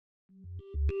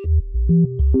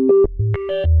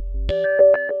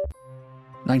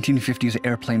1950s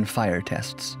airplane fire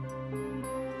tests.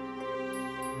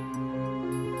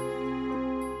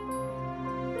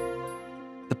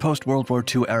 The post-World War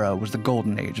II era was the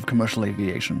golden age of commercial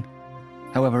aviation.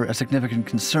 However, a significant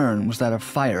concern was that of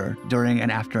fire during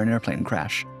and after an airplane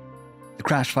crash. The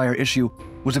crash fire issue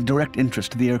was of direct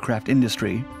interest to the aircraft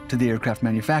industry, to the aircraft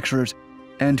manufacturers,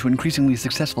 and to increasingly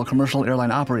successful commercial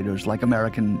airline operators like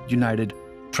American, United,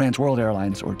 Trans World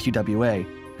Airlines, or TWA,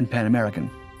 and Pan American.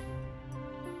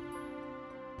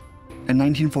 In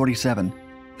 1947,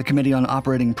 the Committee on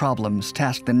Operating Problems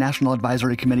tasked the National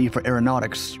Advisory Committee for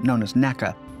Aeronautics, known as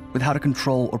NACA, with how to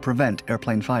control or prevent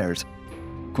airplane fires.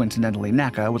 Coincidentally,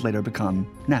 NACA would later become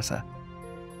NASA.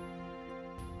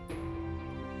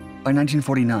 By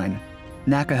 1949,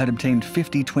 NACA had obtained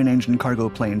 50 twin-engine cargo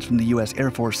planes from the U.S.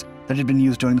 Air Force that had been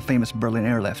used during the famous Berlin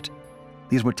airlift.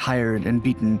 These were tired and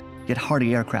beaten, yet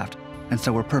hardy aircraft, and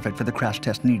so were perfect for the crash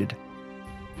test needed.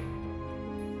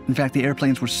 In fact, the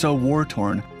airplanes were so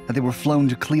war-torn that they were flown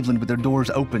to Cleveland with their doors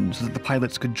open so that the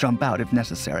pilots could jump out if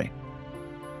necessary.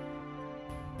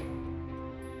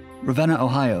 Ravenna,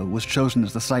 Ohio was chosen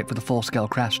as the site for the full-scale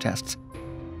crash tests.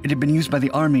 It had been used by the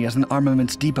Army as an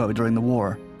armaments depot during the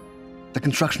war. The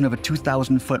construction of a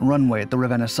 2,000-foot runway at the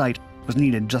Ravenna site was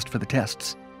needed just for the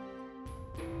tests.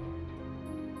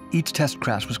 Each test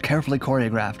crash was carefully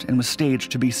choreographed and was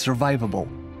staged to be survivable,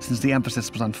 since the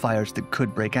emphasis was on fires that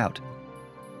could break out.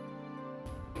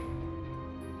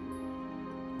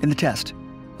 In the test,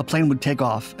 a plane would take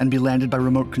off and be landed by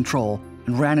remote control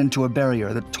and ran into a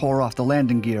barrier that tore off the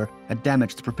landing gear and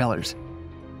damaged the propellers.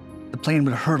 The plane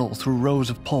would hurtle through rows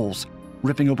of poles,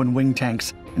 ripping open wing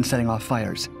tanks and setting off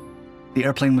fires. The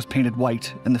airplane was painted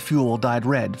white and the fuel dyed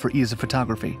red for ease of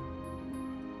photography.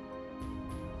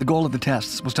 The goal of the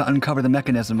tests was to uncover the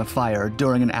mechanism of fire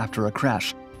during and after a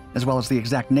crash, as well as the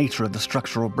exact nature of the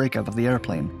structural breakup of the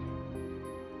airplane.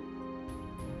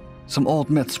 Some old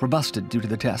myths were busted due to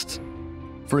the tests.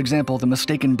 For example, the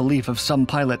mistaken belief of some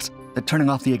pilots that turning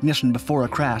off the ignition before a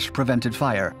crash prevented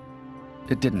fire.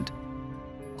 It didn't.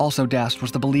 Also dashed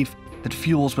was the belief that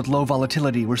fuels with low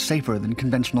volatility were safer than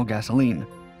conventional gasoline.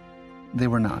 They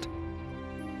were not.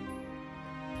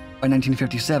 By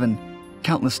 1957,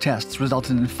 countless tests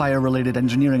resulted in fire-related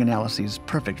engineering analyses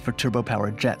perfect for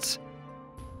turbo-powered jets.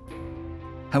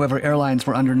 However, airlines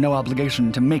were under no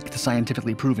obligation to make the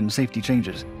scientifically proven safety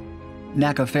changes.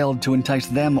 NACA failed to entice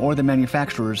them or the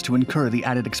manufacturers to incur the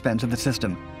added expense of the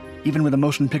system, even with a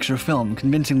motion picture film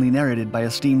convincingly narrated by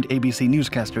esteemed ABC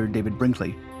newscaster David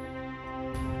Brinkley.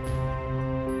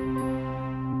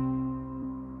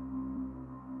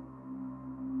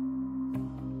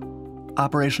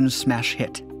 Operation Smash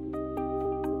Hit.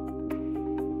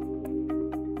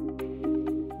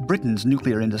 Britain's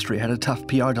nuclear industry had a tough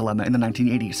PR dilemma in the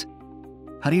 1980s.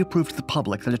 How do you prove to the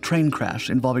public that a train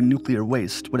crash involving nuclear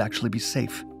waste would actually be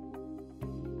safe?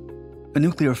 A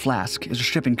nuclear flask is a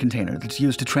shipping container that's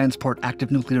used to transport active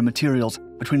nuclear materials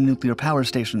between a nuclear power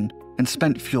station and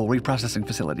spent fuel reprocessing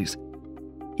facilities.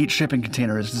 Each shipping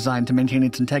container is designed to maintain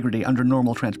its integrity under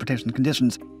normal transportation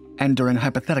conditions and during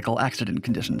hypothetical accident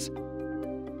conditions.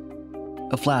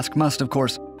 A flask must, of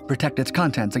course, protect its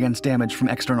contents against damage from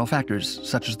external factors,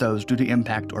 such as those due to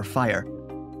impact or fire.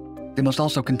 They must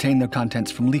also contain their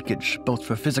contents from leakage, both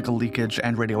for physical leakage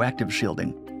and radioactive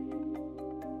shielding.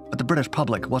 But the British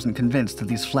public wasn't convinced that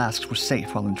these flasks were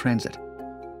safe while in transit.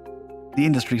 The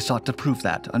industry sought to prove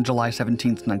that on July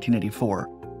 17, 1984.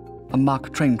 A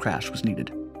mock train crash was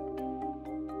needed.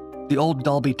 The Old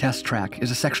Dalby Test Track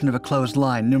is a section of a closed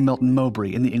line near Melton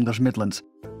Mowbray in the English Midlands.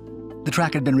 The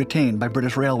track had been retained by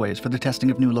British Railways for the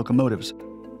testing of new locomotives.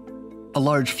 A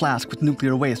large flask with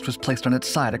nuclear waste was placed on its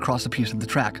side across a piece of the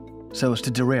track, so as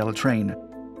to derail a train.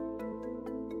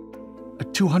 A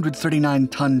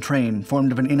 239-ton train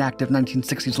formed of an inactive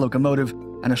 1960s locomotive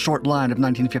and a short line of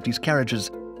 1950s carriages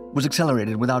was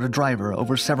accelerated without a driver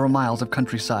over several miles of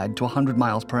countryside to 100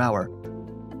 miles per hour.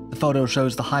 The photo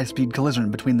shows the high-speed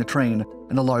collision between the train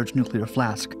and the large nuclear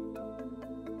flask.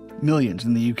 Millions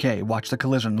in the UK watched the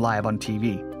collision live on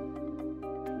TV.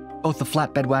 Both the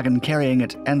flatbed wagon carrying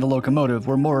it and the locomotive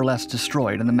were more or less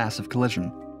destroyed in the massive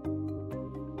collision.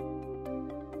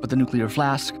 But the nuclear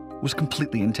flask was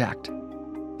completely intact.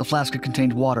 The flask had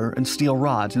contained water and steel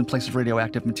rods in place of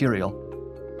radioactive material.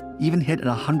 Even hit at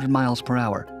 100 miles per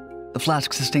hour, the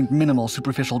flask sustained minimal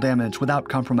superficial damage without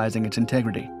compromising its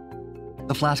integrity.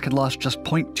 The flask had lost just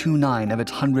 0.29 of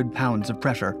its 100 pounds of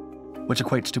pressure, which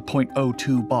equates to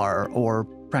 0.02 bar, or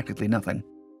practically nothing.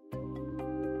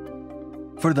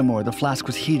 Furthermore, the flask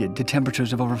was heated to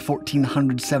temperatures of over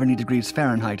 1470 degrees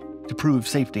Fahrenheit to prove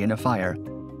safety in a fire.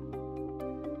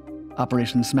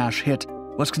 Operation Smash Hit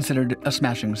was considered a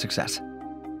smashing success.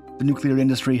 The nuclear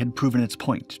industry had proven its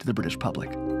point to the British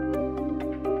public.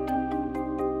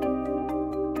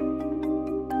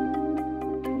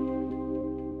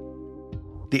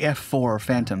 The F-4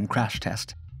 Phantom crash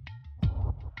test.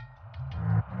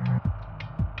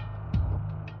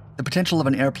 The potential of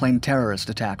an airplane terrorist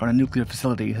attack on a nuclear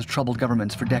facility has troubled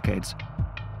governments for decades.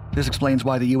 This explains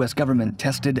why the US government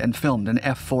tested and filmed an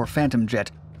F-4 Phantom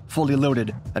jet, fully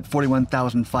loaded at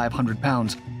 41,500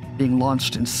 pounds, being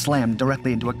launched and slammed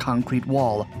directly into a concrete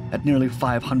wall at nearly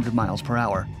 500 miles per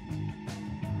hour.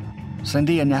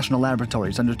 Sandia National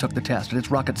Laboratories undertook the test at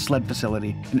its rocket sled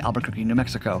facility in Albuquerque, New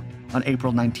Mexico, on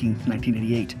April 19,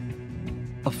 1988.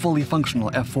 A fully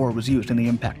functional F-4 was used in the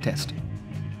impact test.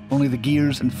 Only the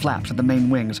gears and flaps of the main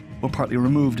wings were partly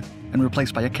removed and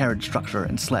replaced by a carriage structure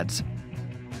and sleds.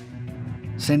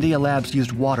 Sandia Labs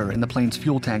used water in the plane's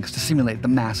fuel tanks to simulate the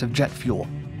mass of jet fuel,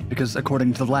 because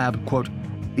according to the lab, quote,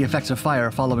 the effects of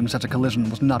fire following such a collision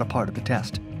was not a part of the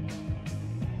test,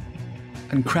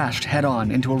 and crashed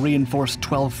head-on into a reinforced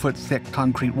 12-foot-thick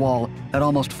concrete wall at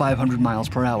almost 500 miles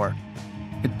per hour.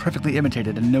 It perfectly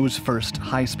imitated a nose-first,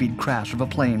 high-speed crash of a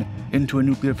plane into a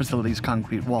nuclear facility's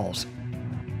concrete walls.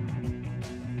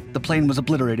 The plane was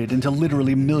obliterated into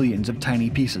literally millions of tiny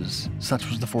pieces, such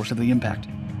was the force of the impact.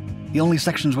 The only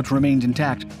sections which remained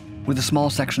intact were the small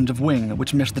sections of wing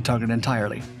which missed the target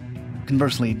entirely.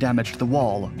 Conversely, damage to the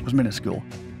wall was minuscule.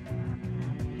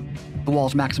 The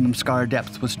wall's maximum scar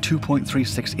depth was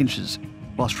 2.36 inches,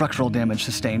 while structural damage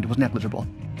sustained was negligible.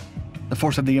 The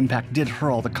force of the impact did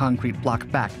hurl the concrete block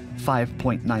back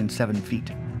 5.97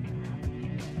 feet.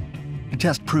 The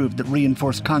test proved that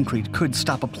reinforced concrete could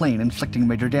stop a plane inflicting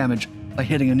major damage by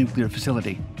hitting a nuclear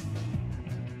facility.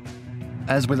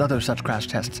 As with other such crash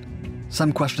tests,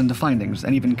 some questioned the findings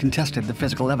and even contested the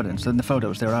physical evidence in the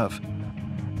photos thereof.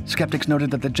 Skeptics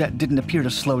noted that the jet didn't appear to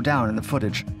slow down in the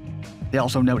footage. They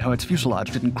also note how its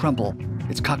fuselage didn't crumple,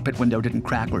 its cockpit window didn't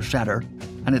crack or shatter,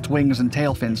 and its wings and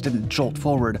tail fins didn't jolt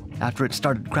forward after it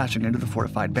started crashing into the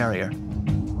fortified barrier.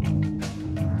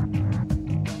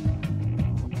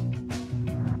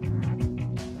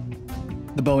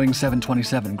 The Boeing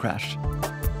 727 crash.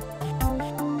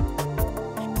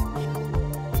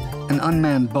 An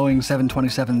unmanned Boeing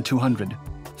 727-200,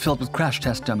 filled with crash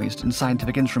test dummies and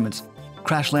scientific instruments,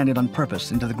 crash-landed on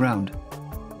purpose into the ground.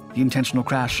 The intentional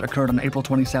crash occurred on April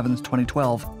 27,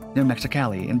 2012, near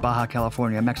Mexicali in Baja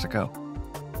California, Mexico.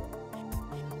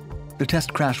 The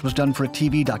test crash was done for a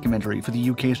TV documentary for the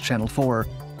UK's Channel 4,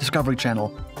 Discovery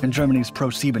Channel, and Germany's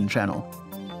ProSieben channel,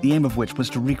 the aim of which was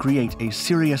to recreate a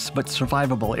serious but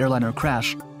survivable airliner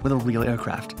crash with a real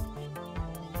aircraft.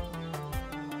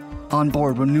 On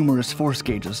board were numerous force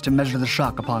gauges to measure the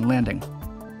shock upon landing.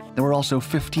 There were also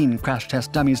 15 crash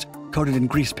test dummies coated in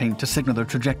grease paint to signal their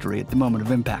trajectory at the moment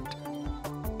of impact.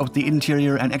 Both the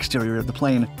interior and exterior of the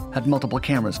plane had multiple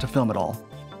cameras to film it all.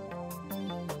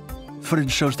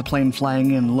 Footage shows the plane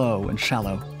flying in low and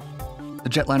shallow. The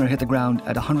jetliner hit the ground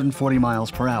at 140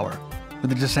 miles per hour,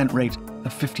 with a descent rate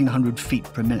of 1,500 feet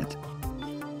per minute.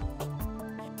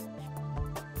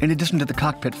 In addition to the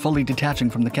cockpit fully detaching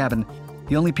from the cabin,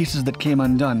 the only pieces that came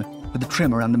undone were the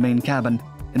trim around the main cabin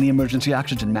and the emergency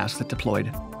oxygen mask that deployed.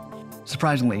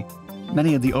 Surprisingly,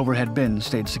 many of the overhead bins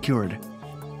stayed secured.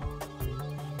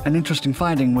 An interesting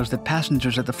finding was that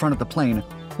passengers at the front of the plane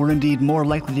were indeed more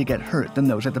likely to get hurt than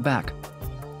those at the back.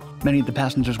 Many of the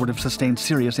passengers would have sustained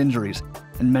serious injuries,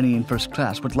 and many in first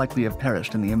class would likely have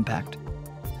perished in the impact.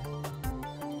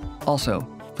 Also,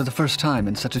 for the first time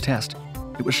in such a test,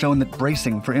 it was shown that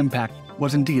bracing for impact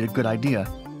was indeed a good idea.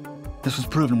 This was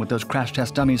proven with those crash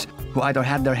test dummies who either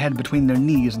had their head between their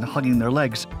knees and hugging their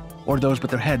legs, or those with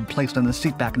their head placed on the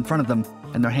seat back in front of them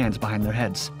and their hands behind their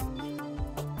heads.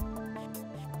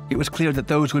 It was clear that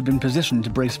those who had been positioned to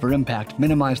brace for impact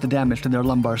minimized the damage to their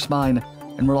lumbar spine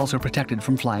and were also protected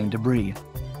from flying debris.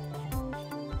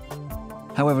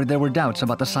 However, there were doubts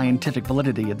about the scientific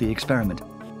validity of the experiment,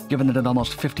 given that an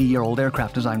almost 50-year-old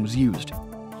aircraft design was used.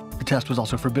 The test was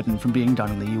also forbidden from being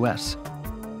done in the US.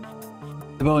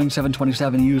 The Boeing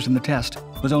 727 used in the test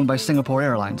was owned by Singapore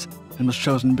Airlines and was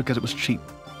chosen because it was cheap.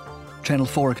 Channel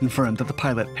 4 confirmed that the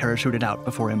pilot parachuted out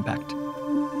before impact.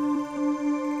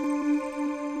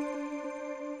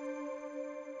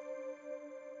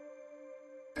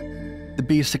 The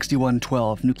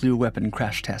B6112 nuclear weapon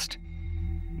crash test.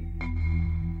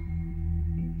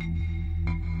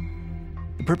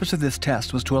 The purpose of this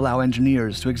test was to allow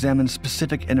engineers to examine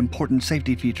specific and important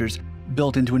safety features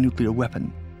built into a nuclear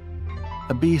weapon.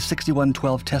 A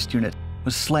B6112 test unit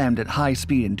was slammed at high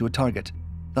speed into a target,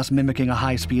 thus mimicking a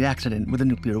high-speed accident with a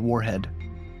nuclear warhead.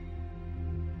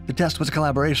 The test was a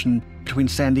collaboration between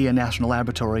Sandia National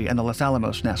Laboratory and the Los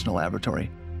Alamos National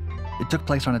Laboratory. It took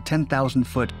place on a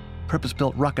 10,000-foot,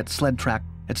 purpose-built rocket sled track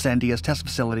at Sandia's test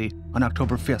facility on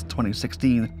October 5,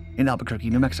 2016, in Albuquerque,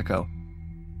 New Mexico.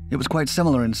 It was quite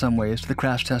similar in some ways to the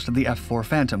crash test of the F-4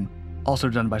 Phantom, also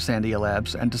done by Sandia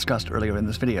Labs and discussed earlier in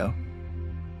this video.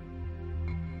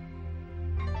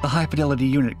 The high-fidelity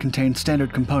unit contained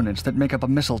standard components that make up a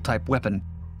missile-type weapon,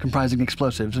 comprising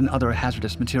explosives and other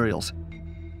hazardous materials.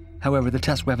 However, the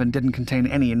test weapon didn't contain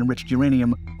any enriched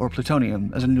uranium or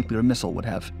plutonium as a nuclear missile would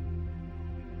have.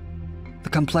 The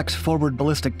complex forward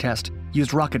ballistic test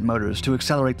used rocket motors to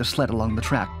accelerate the sled along the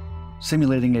track,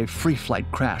 simulating a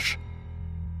free-flight crash.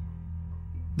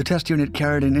 The test unit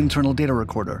carried an internal data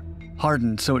recorder,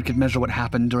 hardened so it could measure what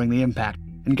happened during the impact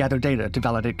and gather data to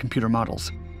validate computer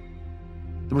models.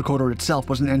 The recorder itself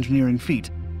was an engineering feat,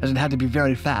 as it had to be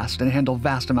very fast and handle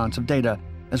vast amounts of data,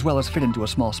 as well as fit into a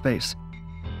small space.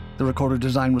 The recorder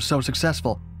design was so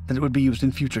successful that it would be used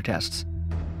in future tests.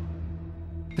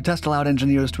 The test allowed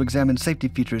engineers to examine safety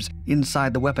features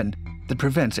inside the weapon that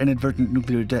prevents inadvertent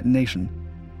nuclear detonation.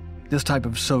 This type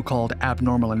of so-called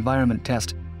abnormal environment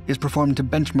test is performed to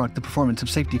benchmark the performance of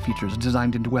safety features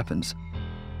designed into weapons.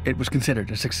 It was considered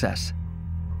a success.